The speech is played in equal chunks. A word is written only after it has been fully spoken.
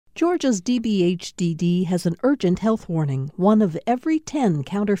Georgia's DBHDD has an urgent health warning. 1 of every 10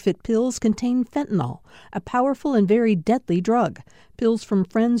 counterfeit pills contain fentanyl, a powerful and very deadly drug. Pills from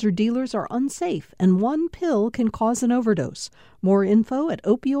friends or dealers are unsafe, and 1 pill can cause an overdose. More info at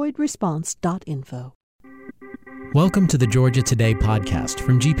opioidresponse.info. Welcome to the Georgia Today podcast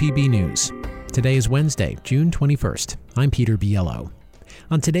from GPB News. Today is Wednesday, June 21st. I'm Peter Biello.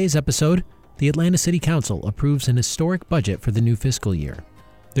 On today's episode, the Atlanta City Council approves an historic budget for the new fiscal year.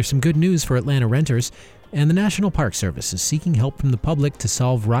 There's some good news for Atlanta renters, and the National Park Service is seeking help from the public to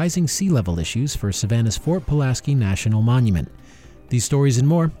solve rising sea level issues for Savannah's Fort Pulaski National Monument. These stories and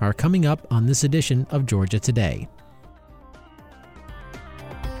more are coming up on this edition of Georgia Today.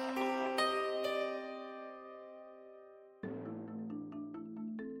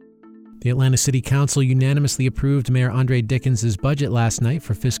 The Atlanta City Council unanimously approved Mayor Andre Dickens' budget last night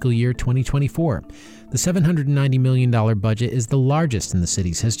for fiscal year 2024. The $790 million budget is the largest in the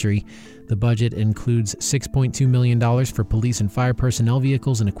city's history. The budget includes $6.2 million for police and fire personnel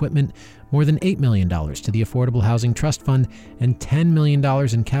vehicles and equipment, more than $8 million to the Affordable Housing Trust Fund, and $10 million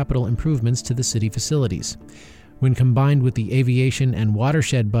in capital improvements to the city facilities. When combined with the aviation and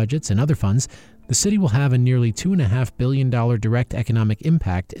watershed budgets and other funds, the city will have a nearly $2.5 billion direct economic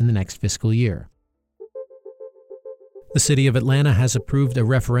impact in the next fiscal year. The City of Atlanta has approved a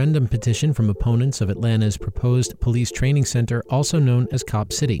referendum petition from opponents of Atlanta's proposed police training center, also known as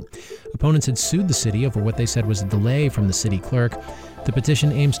Cop City. Opponents had sued the city over what they said was a delay from the city clerk. The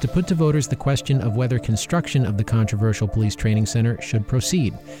petition aims to put to voters the question of whether construction of the controversial police training center should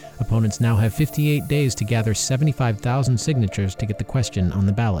proceed. Opponents now have 58 days to gather 75,000 signatures to get the question on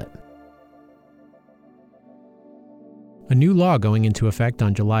the ballot. A new law going into effect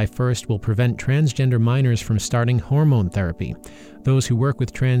on July 1st will prevent transgender minors from starting hormone therapy. Those who work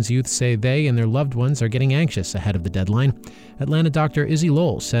with trans youth say they and their loved ones are getting anxious ahead of the deadline. Atlanta doctor Izzy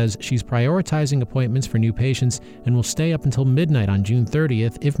Lowell says she's prioritizing appointments for new patients and will stay up until midnight on June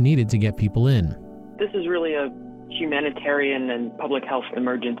 30th if needed to get people in. This is really a humanitarian and public health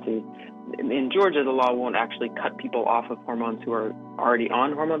emergency. In Georgia, the law won't actually cut people off of hormones who are already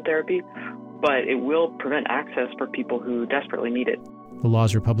on hormone therapy, but it will prevent access for people who desperately need it. The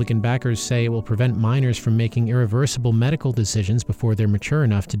law's Republican backers say it will prevent minors from making irreversible medical decisions before they're mature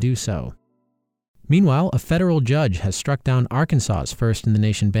enough to do so. Meanwhile, a federal judge has struck down Arkansas's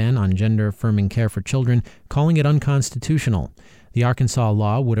first-in-the-nation ban on gender-affirming care for children, calling it unconstitutional. The Arkansas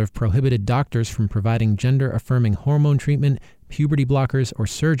law would have prohibited doctors from providing gender-affirming hormone treatment, puberty blockers, or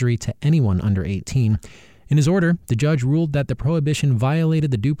surgery to anyone under 18. In his order, the judge ruled that the prohibition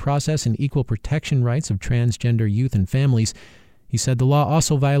violated the due process and equal protection rights of transgender youth and families. He said the law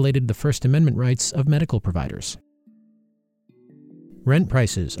also violated the First Amendment rights of medical providers. Rent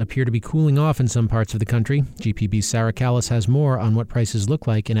prices appear to be cooling off in some parts of the country. GPB's Sarah Callis has more on what prices look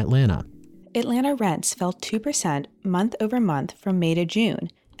like in Atlanta. Atlanta rents fell 2% month over month from May to June,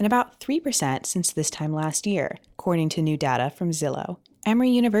 and about 3% since this time last year, according to new data from Zillow.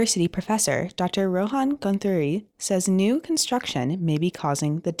 Emory University professor Dr. Rohan Ganthuri says new construction may be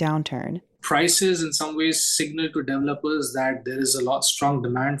causing the downturn. Prices in some ways signal to developers that there is a lot strong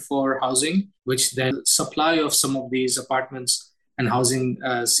demand for housing, which then supply of some of these apartments and housing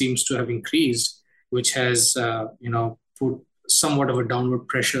seems to have increased, which has put somewhat of a downward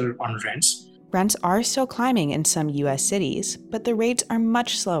pressure on rents. Rents are still climbing in some U.S. cities, but the rates are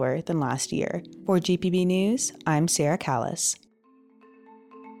much slower than last year. For GPB News, I'm Sarah Callis.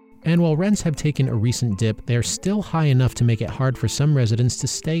 And while rents have taken a recent dip, they're still high enough to make it hard for some residents to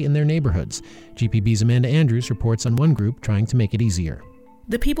stay in their neighborhoods. GPB's Amanda Andrews reports on one group trying to make it easier.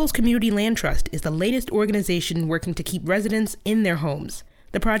 The People's Community Land Trust is the latest organization working to keep residents in their homes.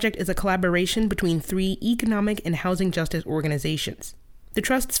 The project is a collaboration between 3 economic and housing justice organizations. The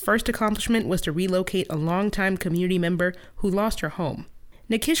Trust's first accomplishment was to relocate a longtime community member who lost her home.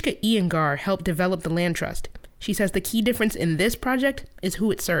 Nikishka Iyengar helped develop the Land Trust. She says the key difference in this project is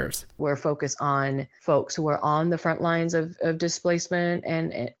who it serves. We're focused on folks who are on the front lines of displacement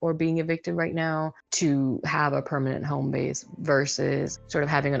or being evicted right now to have a permanent home base versus sort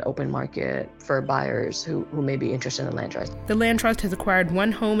of having an open market for buyers who may be interested in the Land Trust. The Land Trust has acquired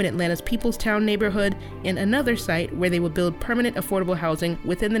one home in Atlanta's Peoplestown neighborhood and another site where they will build permanent affordable housing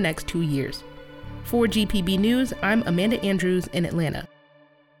within the next 2 years. For GPB News, I'm Amanda Andrews in Atlanta.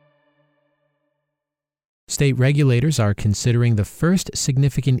 State regulators are considering the first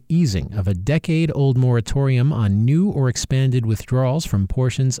significant easing of a decade-old moratorium on new or expanded withdrawals from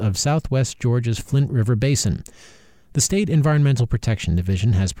portions of southwest Georgia's Flint River Basin. The State Environmental Protection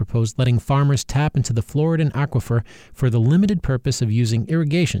Division has proposed letting farmers tap into the Floridan aquifer for the limited purpose of using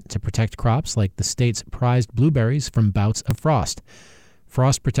irrigation to protect crops like the state's prized blueberries from bouts of frost.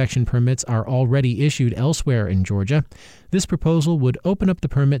 Frost protection permits are already issued elsewhere in Georgia. This proposal would open up the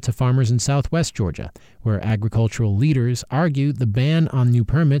permit to farmers in southwest Georgia, where agricultural leaders argue the ban on new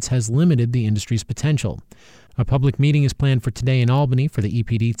permits has limited the industry's potential. A public meeting is planned for today in Albany for the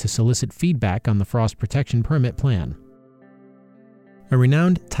EPD to solicit feedback on the frost protection permit plan. A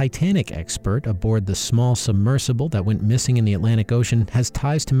renowned Titanic expert aboard the small submersible that went missing in the Atlantic Ocean has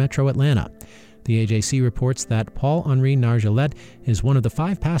ties to Metro Atlanta. The AJC reports that Paul-Henri Nargeolet is one of the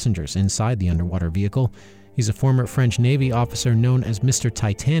 5 passengers inside the underwater vehicle. He's a former French Navy officer known as Mr.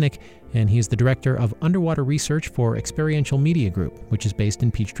 Titanic, and he is the director of underwater research for Experiential Media Group, which is based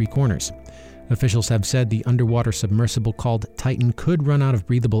in Peachtree Corners. Officials have said the underwater submersible called Titan could run out of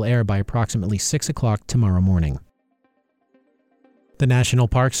breathable air by approximately 6 o'clock tomorrow morning. The National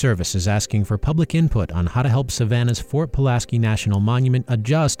Park Service is asking for public input on how to help Savannah's Fort Pulaski National Monument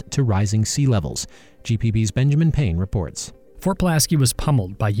adjust to rising sea levels. GPB's Benjamin Payne reports. Fort Pulaski was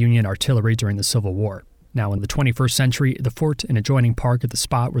pummeled by Union artillery during the Civil War. Now in the 21st century, the fort and adjoining park at the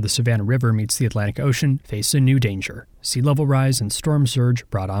spot where the Savannah River meets the Atlantic Ocean face a new danger: sea level rise and storm surge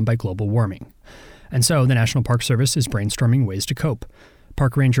brought on by global warming. And so the National Park Service is brainstorming ways to cope.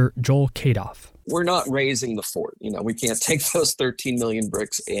 Park Ranger Joel Kadoff. We're not raising the fort. We can't take those 13 million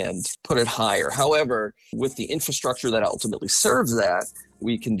bricks and put it higher. However, with the infrastructure that ultimately serves that,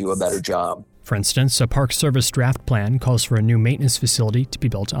 we can do a better job. For instance, a Park Service draft plan calls for a new maintenance facility to be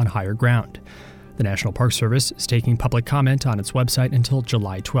built on higher ground. The National Park Service is taking public comment on its website until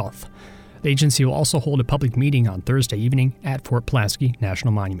July 12th. The agency will also hold a public meeting on Thursday evening at Fort Pulaski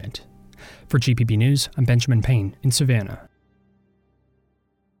National Monument. For GPB News, I'm Benjamin Payne in Savannah.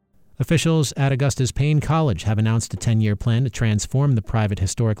 Officials at Augusta's Payne College have announced a 10-year plan to transform the private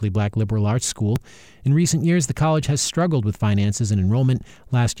historically black liberal arts school. In recent years, the college has struggled with finances and enrollment,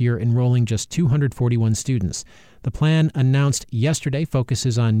 last year enrolling just 241 students. The plan, announced yesterday,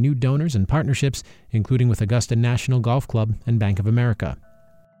 focuses on new donors and partnerships, including with Augusta National Golf Club and Bank of America.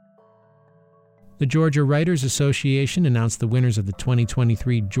 The Georgia Writers Association announced the winners of the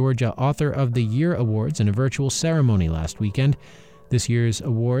 2023 Georgia Author of the Year Awards in a virtual ceremony last weekend. This year's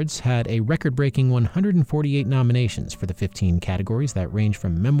awards had a record-breaking 148 nominations for the 15 categories that range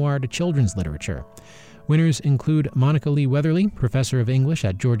from memoir to children's literature. Winners include Monica Lee Weatherly, professor of English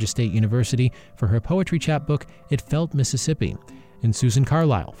at Georgia State University, for her poetry chapbook, It Felt Mississippi, and Susan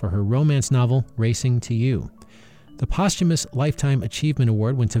Carlyle for her romance novel, Racing to You. The posthumous Lifetime Achievement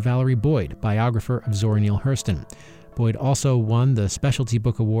Award went to Valerie Boyd, biographer of Zora Neale Hurston. Boyd also won the Specialty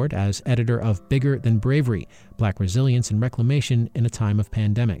Book Award as editor of Bigger Than Bravery, Black Resilience and Reclamation in a Time of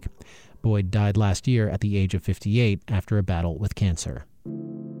Pandemic. Boyd died last year at the age of 58 after a battle with cancer.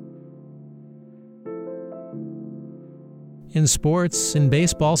 In sports, in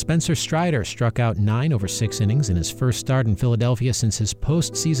baseball, Spencer Strider struck out 9 over 6 innings in his first start in Philadelphia since his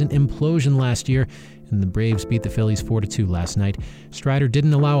postseason implosion last year, and the Braves beat the Phillies 4-2 last night. Strider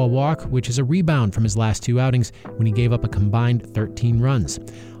didn't allow a walk, which is a rebound from his last 2 outings when he gave up a combined 13 runs.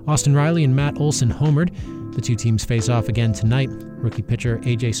 Austin Riley and Matt Olson homered. The 2 teams face off again tonight. Rookie pitcher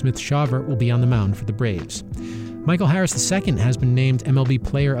A.J. Smith-Shawver will be on the mound for the Braves. Michael Harris II has been named MLB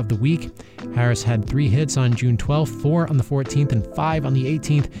Player of the Week. Harris had 3 hits on June 12th, 4 on the 14th, and 5 on the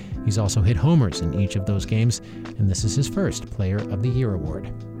 18th. He's also hit homers in each of those games, and this is his first Player of the Year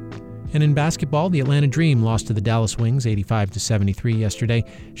award. And in basketball, the Atlanta Dream lost to the Dallas Wings 85-73 yesterday.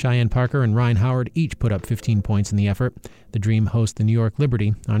 Cheyenne Parker and Ryan Howard each put up 15 points in the effort. The Dream host the New York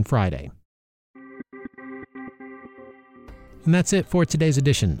Liberty on Friday. And that's it for today's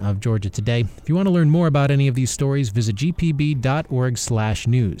edition of Georgia Today. If you want to learn more about any of these stories, visit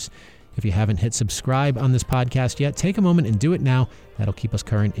gpb.org/news. If you haven't hit subscribe on this podcast yet, take a moment and do it now. That'll keep us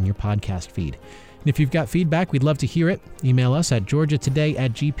current in your podcast feed. And if you've got feedback, we'd love to hear it. Email us at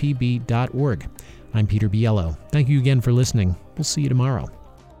georgiatoday@gpb.org. I'm Peter Biello. Thank you again for listening. We'll see you tomorrow.